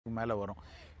மேலே வரும்.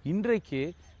 இன்றைக்கு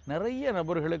நிறைய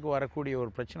நபர்களுக்கு வரக்கூடிய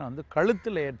ஒரு பிரச்சனை வந்து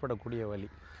கழுத்தில் ஏற்படக்கூடிய வலி.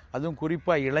 அதுவும்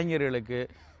குறிப்பாக இளைஞர்களுக்கு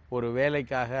ஒரு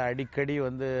வேலைக்காக அடிக்கடி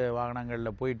வந்து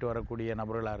வாகனங்களில் போயிட்டு வரக்கூடிய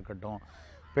நபர்களாக இருக்கட்டும்,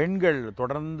 பெண்கள்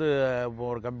தொடர்ந்து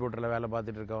ஒரு கம்ப்யூட்டரில் வேலை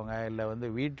பார்த்துட்டு இருக்கவங்க, இல்லை வந்து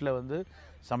வீட்டில் வந்து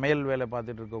சமையல் வேலை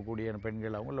பார்த்துட்டு இருக்கக்கூடிய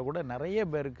பெண்கள், அவங்கள கூட நிறைய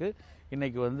பேருக்கு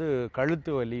இன்றைக்கி வந்து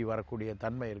கழுத்து வலி வரக்கூடிய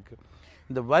தன்மை இருக்குது.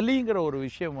 இந்த வலிங்கிற ஒரு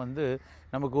விஷயம் வந்து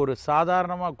நமக்கு ஒரு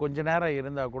சாதாரணமாக கொஞ்ச நேரம்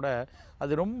இருந்தால் கூட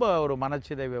அது ரொம்ப ஒரு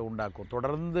மனச்சிதைவை உண்டாக்கும்.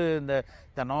 தொடர்ந்து இந்த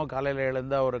தினம் காலையில்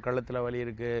எழுந்தால் ஒரு கழுத்தில் வலி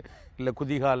இருக்குது, இல்லை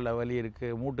குதிகாலில் வலி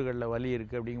இருக்குது, மூட்டுகளில் வலி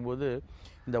இருக்குது. அப்படிங்கும்போது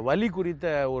இந்த வலி குறித்த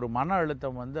ஒரு மன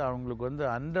அழுத்தம் வந்து அவங்களுக்கு வந்து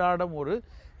அன்றாடம் ஒரு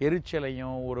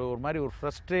எரிச்சலையும் ஒரு ஒரு மாதிரி ஒரு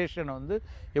ஃப்ரஸ்ட்ரேஷனை வந்து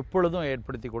எப்பொழுதும்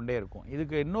ஏற்படுத்தி கொண்டே இருக்கும்.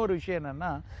 இதுக்கு இன்னொரு விஷயம்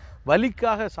என்னென்னா,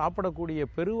 வலிக்காக சாப்பிடக்கூடிய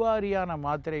பெருவாரியான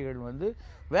மாத்திரைகள் வந்து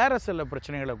வேறு சில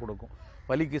பிரச்சனைகளை கொடுக்கும்.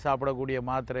 வலிக்கு சாப்பிடக்கூடிய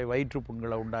மாத்திரை வயிற்று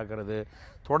புண்களை உண்டாக்குறது,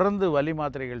 தொடர்ந்து வலி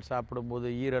மாத்திரைகள் சாப்பிடும்போது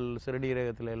ஈரல்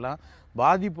சிறுநீரகத்தில் எல்லாம்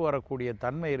பாதிப்பு வரக்கூடிய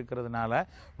தன்மை இருக்கிறதுனால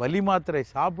வலி மாத்திரை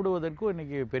சாப்பிடுவதற்கும்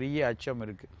இன்றைக்கி பெரிய அச்சம்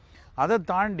இருக்குது. அதை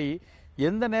தாண்டி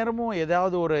எந்த நேரமும்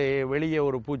ஏதாவது ஒரு வெளியே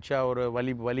ஒரு பூச்சா ஒரு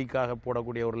வலிக்காக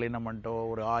போடக்கூடிய ஒரு லினமெண்ட்டோ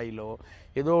ஒரு ஆயிலோ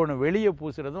ஏதோ ஒன்று வெளியே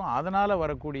பூசுகிறதும் அதனால்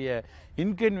வரக்கூடிய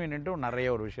இன்கன்வீனியன்ட்டும் நிறைய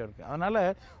ஒரு விஷயம் இருக்குது. அதனால்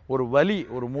ஒரு வலி,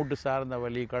 ஒரு மூட்டு சார்ந்த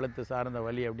வலி, கழுத்து சார்ந்த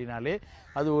வலி அப்படின்னாலே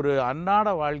அது ஒரு அன்றாட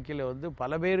வாழ்க்கையில் வந்து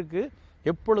பல பேருக்கு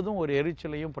எப்பொழுதும் ஒரு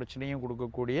எரிச்சலையும் பிரச்சனையும்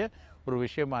கொடுக்கக்கூடிய ஒரு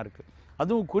விஷயமா இருக்குது.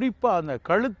 அதுவும் குறிப்பாக அந்த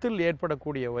கழுத்தில்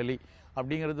ஏற்படக்கூடிய வலி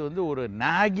அப்படிங்கிறது வந்து ஒரு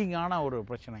நாகிங்கான ஒரு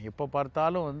பிரச்சனை. எப்போ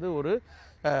பார்த்தாலும் வந்து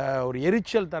ஒரு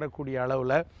எரிச்சல் தரக்கூடிய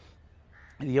அளவில்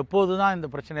இது எப்போது தான் இந்த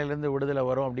பிரச்சனையிலேருந்து விடுதலை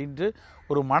வரும் அப்படின்ட்டு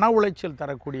ஒரு மன உளைச்சல்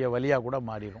தரக்கூடிய வலியாக கூட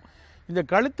மாறிடும். இந்த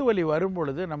கழுத்து வலி வரும்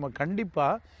பொழுது நம்ம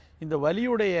கண்டிப்பாக இந்த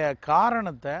வலியுடைய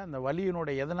காரணத்தை, அந்த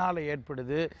வலியினுடைய எதனால்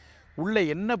ஏற்படுது, உள்ளே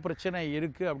என்ன பிரச்சனை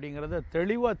இருக்குது அப்படிங்கிறத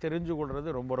தெளிவாக தெரிஞ்சு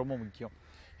கொள்வது ரொம்ப ரொம்ப முக்கியம்.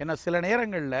 ஏன்னா சில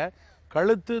நேரங்களில்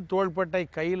கழுத்து, தோள்பட்டை,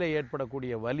 கையில்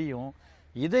ஏற்படக்கூடிய வலியும்,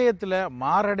 இதயத்தில்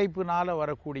மாரடைப்புனால்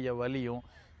வரக்கூடிய வலியும்,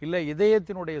 இல்லை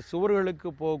இதயத்தினுடைய சுவர்களுக்கு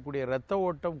போகக்கூடிய இரத்த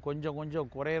ஓட்டம் கொஞ்சம் கொஞ்சம்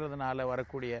குறையிறதுனால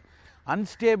வரக்கூடிய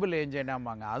அன்ஸ்டேபிள்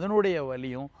ஏஞ்சைனாம்பாங்க, அதனுடைய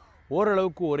வலியும்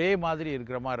ஓரளவுக்கு ஒரே மாதிரி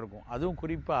இருக்கிற மாதிரி இருக்கும். அதுவும்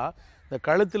குறிப்பாக இந்த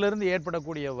கழுத்திலிருந்து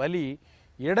ஏற்படக்கூடிய வலி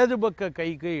இடது பக்க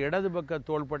கைக்கு, இடது பக்க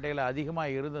தோள்பட்டையில்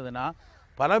அதிகமாக இருந்ததுன்னா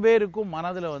பல பேருக்கும்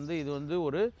மனதில் வந்து இது வந்து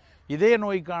ஒரு இதய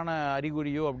நோய்க்கான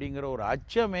அறிகுறியோ அப்படிங்கிற ஒரு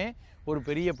அச்சமே ஒரு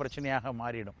பெரிய பிரச்சனையாக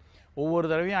மாறிடும். ஒவ்வொரு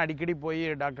தடவையும் அடிக்கடி போய்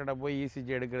டாக்டர்கிட்ட போய்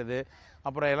இசிஜி எடுக்கிறது,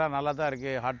 அப்புறம் எல்லாம் நல்லா தான்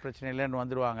இருக்குது, ஹார்ட் பிரச்சனை இல்லைன்னு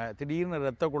வந்துடுவாங்க. திடீர்னு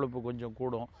இரத்த கொழுப்பு கொஞ்சம்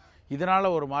கூடும், இதனால்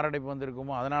ஒரு மாரடைப்பு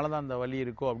வந்திருக்குமோ அதனால தான் அந்த வலி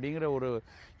இருக்கோ அப்படிங்கிற ஒரு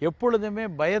எப்பொழுதுமே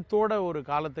பயத்தோட ஒரு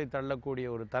காலத்தை தள்ளக்கூடிய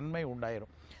ஒரு தன்மை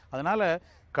உண்டாயிரும். அதனால்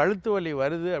கழுத்து வலி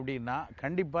வருது அப்படின்னா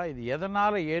கண்டிப்பாக இது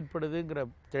எதனால் ஏற்படுதுங்கிற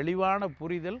தெளிவான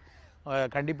புரிதல்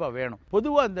கண்டிப்பாக வேணும்.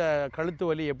 பொதுவாக இந்த கழுத்து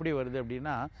வலி எப்படி வருது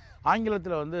அப்படின்னா,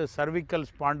 ஆங்கிலத்தில் வந்து சர்விக்கல்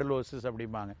ஸ்பாண்டிலோசிஸ்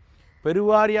அப்படிம்பாங்க.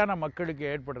 பெருவாரியான மக்களுக்கு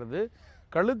ஏற்படுறது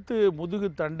கழுத்து முதுகு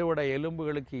தண்டுவட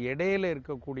எலும்புகளுக்கு இடையில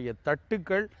இருக்கக்கூடிய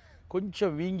தட்டுக்கள்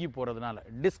கொஞ்சம் வீங்கி போகிறதுனால,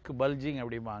 டிஸ்க் பல்ஜிங்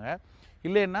அப்படிம்பாங்க.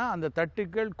 இல்லைன்னா அந்த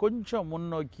தட்டுக்கள் கொஞ்சம்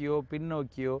முன்னோக்கியோ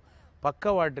பின்னோக்கியோ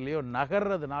பக்கவாட்டிலையோ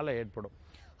நகர்றதுனால ஏற்படும்.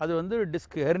 அது வந்து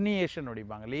டிஸ்க் ஹெர்னியேஷன்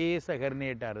அப்படிம்பாங்க. லேசாக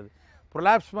ஹெர்னியேட் ஆகுது,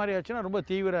 ப்ரொலாப்ஸ் மாதிரி ஆச்சுன்னா ரொம்ப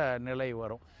தீவிர நிலை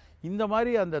வரும். இந்த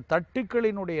மாதிரி அந்த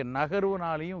தட்டுக்களினுடைய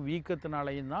நகர்வுனாலையும்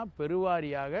வீக்கத்தினாலையும் தான்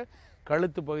பெருவாரியாக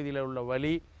கழுத்து பகுதியில் உள்ள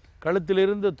வலி,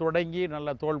 கழுத்திலிருந்து தொடங்கி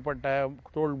நல்லா தோள்பட்டை,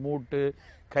 தோள் மூட்டு,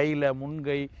 கையில்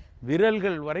முன்கை,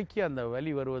 விரல்கள் வரைக்கும் அந்த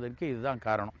வலி வருவதற்கு இதுதான்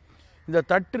காரணம். இந்த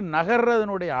தட்டு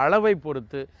நகர்றதனுடைய அளவை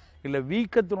பொறுத்து, இல்லை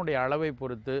வீக்கத்தினுடைய அளவை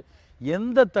பொறுத்து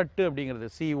எந்த தட்டு அப்படிங்கிறது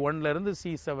C1லேருந்து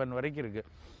C7 வரைக்கும் இருக்குது.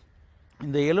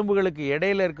 இந்த எலும்புகளுக்கு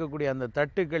இடையில் இருக்கக்கூடிய அந்த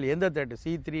தட்டுக்கள் எந்த தட்டு,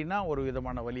 C3னா ஒரு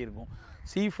விதமான வலி இருக்கும்,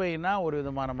 C5னா ஒரு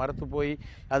விதமான மரத்து போய்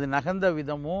அது நகர்ந்த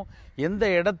விதமும், எந்த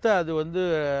இடத்த அது வந்து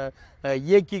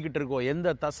இயக்கிக்கிட்டு இருக்கோ,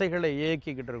 எந்த தசைகளை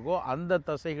இயக்கிக்கிட்டு இருக்கோ அந்த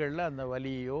தசைகளில் அந்த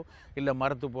வலியோ இல்லை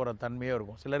மரத்து போகிற தன்மையோ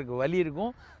இருக்கும். சிலருக்கு வலி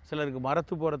இருக்கும், சிலருக்கு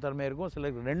மரத்து போகிற தன்மை இருக்கும்,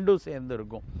 சிலருக்கு ரெண்டும் சேர்ந்து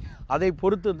இருக்கும். அதை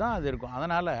பொறுத்து தான் அது இருக்கும்.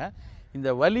 அதனால் இந்த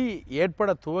வலி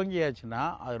ஏற்பட துவங்கியாச்சுன்னா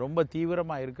அது ரொம்ப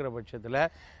தீவிரமாக இருக்கிற பட்சத்தில்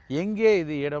எங்கே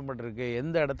இது இடம்பட்டிருக்கு,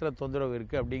 எந்த இடத்துல தொந்தரவு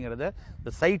இருக்குது அப்படிங்கிறத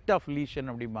இந்த சைட் ஆஃப் லீஷன்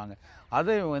அப்படிம்பாங்க,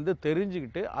 அதை வந்து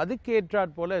தெரிஞ்சுக்கிட்டு அதுக்கு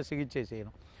ஏற்றாற் போல் சிகிச்சை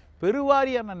செய்யணும்.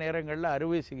 பெருவாரியான நேரங்களில்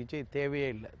அறுவை சிகிச்சை தேவையே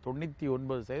இல்லை,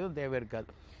 99% தேவை இருக்காது.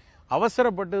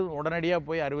 அவசரப்பட்டு உடனடியாக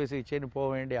போய் அறுவை சிகிச்சைன்னு போக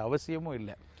வேண்டிய அவசியமும்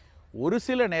இல்லை. ஒரு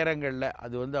சில நேரங்களில்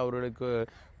அது வந்து அவர்களுக்கு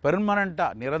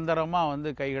பெர்மனண்ட்டாக நிரந்தரமாக வந்து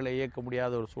கைகளை இயக்க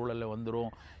முடியாத ஒரு சூழலில்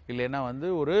வந்துடும். இல்லைன்னா வந்து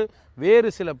ஒரு வேறு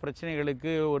சில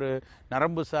பிரச்சனைகளுக்கு, ஒரு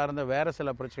நரம்பு சார்ந்த வேறு சில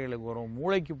பிரச்சனைகளுக்கு வரும்,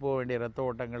 மூளைக்கு போக வேண்டிய இரத்த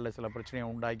ஓட்டங்களில் சில பிரச்சனையை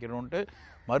உண்டாக்கணும்ன்ட்டு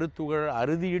மருத்துவர்கள்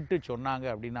அறுதியிட்டு சொன்னாங்க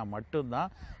அப்படின்னா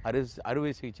மட்டும்தான்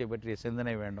அறுவை சிகிச்சை பற்றிய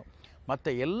சிந்தனை வேண்டும்.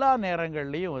 மற்ற எல்லா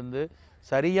நேரங்கள்லேயும் வந்து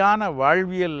சரியான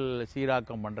வாழ்வியல்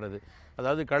சீராக்கம் பண்ணுறது.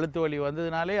 அதாவது கழுத்து வலி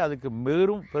வந்ததுனாலே அதுக்கு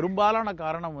பெரும்பாலான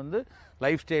காரணம் வந்து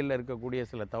லைஃப் ஸ்டைலில் இருக்கக்கூடிய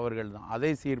சில தவறுகள் தான்.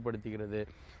 அதை சீர்படுத்திக்கிறது,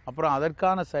 அப்புறம்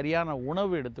அதற்கான சரியான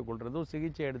உணவு எடுத்துக்கொள்கிறதும்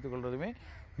சிகிச்சை எடுத்துக்கொள்கிறதுமே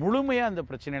முழுமையாக அந்த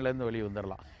பிரச்சனையிலேருந்து வெளியே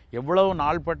வந்துடலாம். எவ்வளவு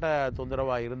நாள்பட்ட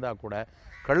தொந்தரவாக இருந்தால் கூட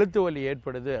கழுத்து வலி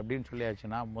ஏற்படுது அப்படின்னு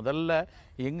சொல்லியாச்சுன்னா முதல்ல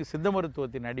சித்த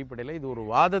மருத்துவத்தின் அடிப்படையில் இது ஒரு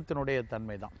வாதத்தினுடைய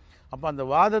தன்மை தான். அப்போ அந்த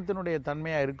வாதத்தினுடைய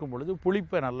தன்மையாக இருக்கும் பொழுது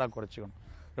புளிப்பை நல்லா குறைச்சிக்கணும்.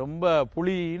 ரொம்ப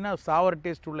புளின்னா சாவர்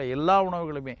டேஸ்ட் உள்ள எல்லா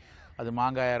உணவுகளுமே, அது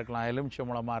மாங்காயாக இருக்கலாம், எலுமிச்சை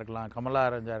மூலமாக இருக்கலாம், கமலா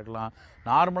ஆரஞ்சாக இருக்கலாம்,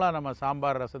 நார்மலாக நம்ம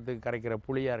சாம்பார் ரசத்துக்கு கரைக்கிற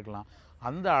புளியாக இருக்கலாம்,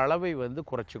 அந்த அளவை வந்து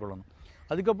குறைச்சிக்கொள்ளணும்.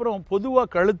 அதுக்கப்புறம்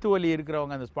பொதுவாக கழுத்து வலி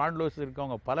இருக்கிறவங்க, அந்த ஸ்பாண்டிலோசிஸ்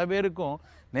இருக்கவங்க பல பேருக்கும்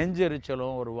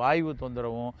நெஞ்செரிச்சலும் ஒரு வாய்வு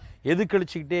தொந்தரவும்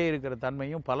எதுக்கழிச்சிக்கிட்டே இருக்கிற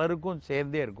தன்மையும் பலருக்கும்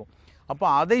சேர்ந்தே இருக்கும். அப்போ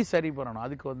அதை சரி பண்ணணும்.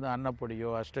 அதுக்கு வந்து அன்னப்பொடியோ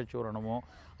அஷ்டச்சூரணமோ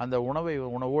அந்த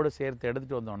உணவோடு சேர்த்து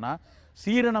எடுத்துகிட்டு வந்தோம்னா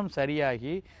சீரணம்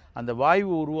சரியாகி அந்த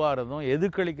வாய்வு உருவாகிறதும்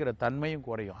எதுக்கழிக்கிற தன்மையும்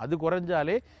குறையும். அது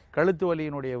குறைஞ்சாலே கழுத்து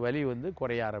வலியினுடைய வலி வந்து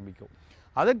குறைய ஆரம்பிக்கும்.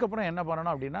 அதுக்கப்புறம் என்ன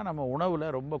பண்ணணும் அப்படின்னா, நம்ம உணவில்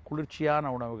ரொம்ப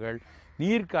குளிர்ச்சியான உணவுகள்,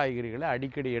 நீர் காய்கறிகளை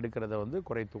அடிக்கடி எடுக்கிறத வந்து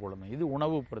குறைத்து கொள்ளணும். இது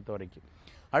உணவு பொறுத்த வரைக்கும்.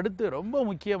 அடுத்து ரொம்ப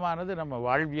முக்கியமானது நம்ம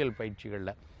வாழ்வியல்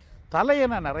பயிற்சிகளில்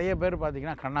தலையணை நிறைய பேர்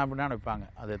பார்த்திங்கன்னா கண்ணாபின்னான்னு வைப்பாங்க.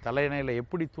 அது தலையணையில்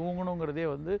எப்படி தூங்கணுங்கிறதே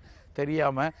வந்து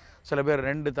தெரியாமல் சில பேர்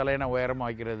 2 தலையணை உயரமாக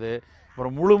வைக்கிறது,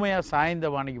 அப்புறம் முழுமையாக சாய்ந்த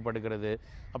வாணிக்கு படுக்கிறது,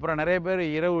 அப்புறம் நிறைய பேர்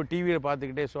இரவு டிவியில்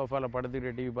பார்த்துக்கிட்டே சோஃபாவில்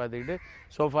படுத்துக்கிட்டே டிவி பார்த்துக்கிட்டு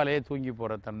சோஃபாலேயே தூங்கி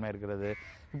போகிற தன்மை இருக்கிறது.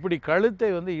 இப்படி கழுத்தை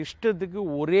வந்து இஷ்டத்துக்கு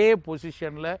ஒரே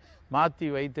பொசிஷனில் மாற்றி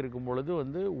வைத்திருக்கும் பொழுது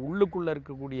வந்து உள்ளுக்குள்ளே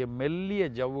இருக்கக்கூடிய மெல்லிய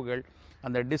ஜவ்வுகள்,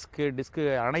 அந்த டிஸ்க்கு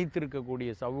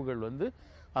அணைத்திருக்கக்கூடிய சவ்வுகள் வந்து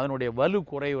அதனுடைய வலு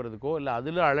குறைவதற்கோ இல்லை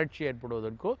அதில் அலட்சி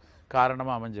ஏற்படுவதற்கோ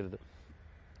காரணமாக அமைஞ்சிருது.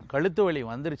 கழுத்து வலி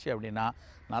வந்துருச்சு அப்படின்னா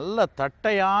நல்ல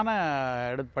தட்டையான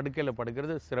படுக்கையில்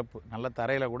படுக்கிறது சிறப்பு. நல்ல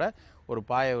தரையில் கூட ஒரு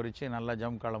பாயை உரித்து நல்லா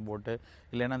ஜம்காலம் போட்டு,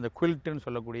 இல்லைன்னா இந்த குவில்ட்டுன்னு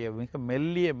சொல்லக்கூடிய மிக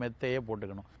மெல்லிய மெத்தையே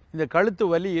போட்டுக்கணும். இந்த கழுத்து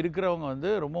வலி இருக்கிறவங்க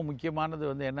வந்து ரொம்ப முக்கியமானது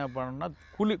வந்து என்ன பண்ணணும்னா,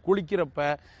 குளிக்கிறப்ப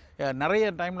நிறைய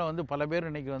டைமில் வந்து பல பேர்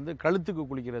இன்றைக்கி வந்து கழுத்துக்கு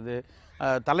குளிக்கிறது,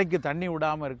 தலைக்கு தண்ணி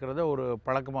விடாமல் இருக்கிறத ஒரு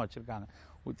பழக்கமாக வச்சுருக்காங்க.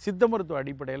 சித்த மருத்துவ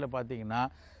அடிப்படையில் பார்த்திங்கன்னா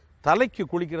தலைக்கு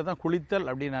குளிக்கிறது தான் குளித்தல்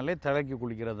அப்படின்னாலே தலைக்கு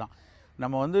குளிக்கிறது தான்.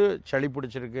 நம்ம வந்து சளி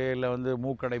பிடிச்சிருக்கு இல்லை வந்து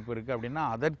மூக்கடைப்பு இருக்குது அப்படின்னா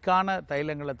அதற்கான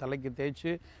தைலங்களை தலைக்கு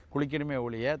தேய்ச்சி குளிக்கணுமே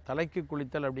ஒழிய தலைக்கு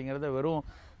குளித்தல் அப்படிங்கிறத வெறும்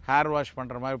ஹேர் வாஷ்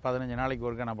பண்ணுற மாதிரி 15 நாளைக்கு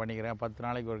ஒருக்க நான் பண்ணிக்கிறேன், 10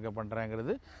 நாளைக்கு ஒருக்க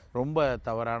பண்ணுறேங்கிறது ரொம்ப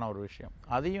தவறான ஒரு விஷயம்.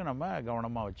 அதையும் நம்ம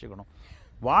கவனமாக வச்சுக்கணும்.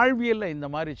 வாழ்வியலில் இந்த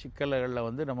மாதிரி சிக்கல்களில்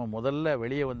வந்து நம்ம முதல்ல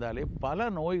வெளியே வந்தாலே பல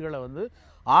நோய்களை வந்து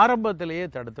ஆரம்பத்திலேயே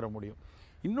தடுத்துட முடியும்.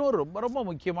 இன்னொரு ரொம்ப ரொம்ப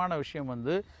முக்கியமான விஷயம்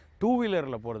வந்து 2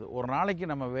 வீலரில் போகிறது. ஒரு நாளைக்கு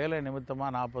நம்ம வேலை நிமித்தமாக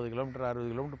 40 கிலோமீட்டர் 60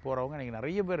 கிலோமீட்டர் போகிறவங்க இன்றைக்கி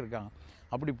நிறைய பேர் இருக்காங்க.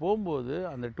 அப்படி போகும்போது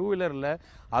அந்த 2 வீலரில்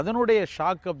அதனுடைய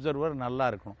ஷாக் அப்சர்வர் நல்லா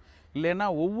இருக்கணும். இல்லைன்னா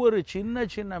ஒவ்வொரு சின்ன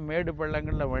சின்ன மேடு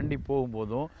பள்ளங்களில் வண்டி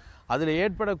போகும்போதும் அதில்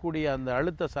ஏற்படக்கூடிய அந்த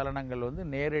அழுத்த சலனங்கள் வந்து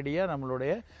நேரடியாக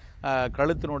நம்மளுடைய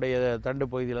கழுத்தினுடைய தண்டு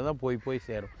பகுதியில் தான் போய்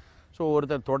சேரும். ஸோ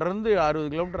ஒருத்தர் தொடர்ந்து 60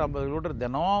 கிலோமீட்டர் 50 கிலோமீட்டர்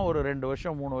தினம் ஒரு 2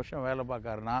 வருஷம் 3 வருஷம் வேலை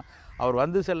பார்க்காருன்னா அவர்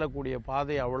வந்து செல்லக்கூடிய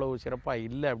பாதை அவ்வளவு சிறப்பாக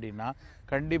இல்லை அப்படின்னா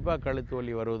கண்டிப்பாக கழுத்து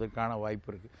வலி வருவதற்கான வாய்ப்பு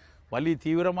இருக்குது. வலி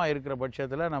தீவிரமாக இருக்கிற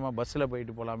பட்சத்தில் நம்ம பஸ்ஸில்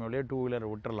போயிட்டு போகலாமே ஒழிய 2 வீலரை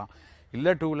விட்டுறலாம்.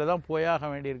 இல்லை 2 வீலர் தான் போயாக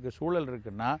வேண்டியிருக்க சூழல்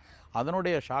இருக்குன்னா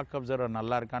அதனுடைய ஷாக் அப்சர்வர்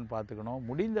நல்லா இருக்கான்னு பார்த்துக்கணும்.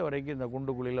 முடிந்த வரைக்கும் இந்த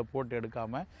குண்டு குழியில் போட்டு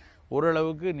எடுக்காமல்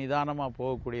ஓரளவுக்கு நிதானமாக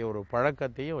போகக்கூடிய ஒரு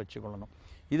பழக்கத்தையும் வச்சுக்கொள்ளணும்.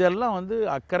 இதெல்லாம் வந்து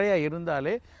அக்கறையாக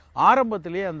இருந்தாலே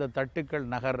ஆரம்பத்திலேயே அந்த தட்டுக்கள்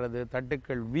நகர்றது,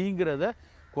 தட்டுக்கள் வீங்கிறத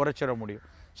குறைச்சிட முடியும்.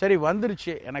 சரி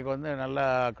வந்துருச்சு, எனக்கு வந்து நல்லா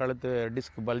கழுத்து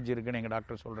டிஸ்க் பல்ஜ் இருக்குன்னு எங்கள்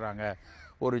டாக்டர் சொல்கிறாங்க,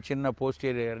 ஒரு சின்ன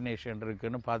போஸ்டீரியர் ஹெர்னியேஷன்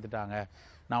இருக்குதுன்னு பார்த்துட்டாங்க,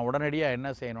 நான் உடனடியாக என்ன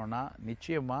செய்யணும்னா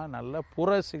நிச்சயமாக நல்ல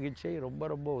புற சிகிச்சை ரொம்ப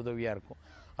ரொம்ப உதவியாக இருக்கும்.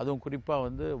 அதுவும் குறிப்பாக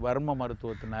வந்து வர்ம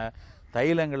மருத்துவத்தின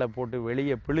தைலங்களை போட்டு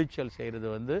வெளியே பிழிச்சல் செய்கிறது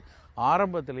வந்து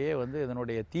ஆரம்பத்திலேயே வந்து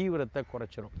இதனுடைய தீவிரத்தை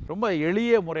குறைச்சிடும். ரொம்ப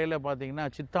எளிய முறையில் பார்த்திங்கன்னா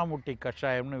சித்தாமுட்டி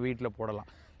கஷாயம்னு வீட்டில் போடலாம்.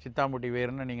 சித்தாமுட்டி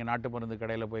வேறுன்னு நீங்கள் நாட்டு மருந்து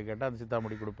கடையில் போய் கேட்டால் அந்த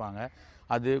சித்தாமுட்டி கொடுப்பாங்க.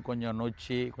 அது கொஞ்சம்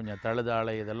நொச்சி, கொஞ்சம்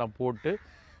தழுதாழை இதெல்லாம் போட்டு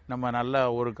நம்ம நல்லா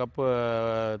 1 கப்பு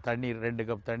தண்ணீர் 2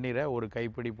 கப் தண்ணீரை ஒரு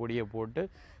கைப்பிடி பொடியை போட்டு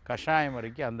கஷாயம்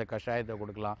வரைக்கும் அந்த கஷாயத்தை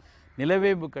கொடுக்கலாம்.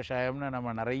 நிலவேம்பு கஷாயம்னு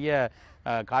நம்ம நிறைய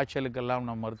காய்ச்சலுக்கெல்லாம்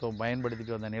நம்ம மருத்துவம்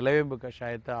பயன்படுத்திட்டு வந்த நிலவேம்பு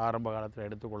கஷாயத்தை ஆரம்ப காலத்தில்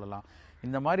எடுத்துக்கொள்ளலாம்.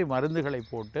 இந்த மாதிரி மருந்துகளை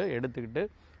போட்டு எடுத்துக்கிட்டு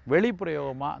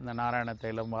வெளிப்பிரயோகமாக இந்த நாராயண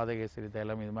தைலம், வாதகேசரி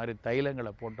தைலம் இது மாதிரி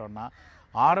தைலங்களை போட்டோம்னா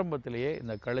ஆரம்பத்திலேயே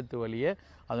இந்த கழுத்து வலியை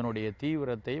அதனுடைய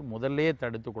தீவிரத்தை முதல்லையே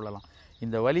தடுத்து கொள்ளலாம்.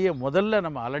 இந்த வலியை முதல்ல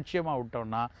நம்ம அலட்சியமாக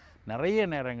விட்டோம்னா நிறைய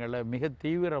நேரங்களில் மிக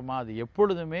தீவிரமாக அது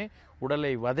எப்பொழுதுமே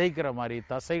உடலை வதைக்கிற மாதிரி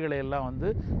தசைகளை எல்லாம் வந்து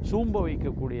சூம்ப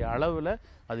வைக்கக்கூடிய அளவில்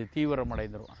அது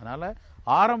தீவிரமடைந்துடும். அதனால்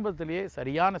ஆரம்பத்திலேயே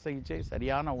சரியான சிகிச்சை,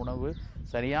 சரியான உணவு,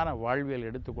 சரியான வாழ்வியல்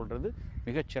எடுத்துக்கொள்வது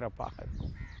மிகச்சிறப்பாக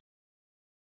இருக்கும்.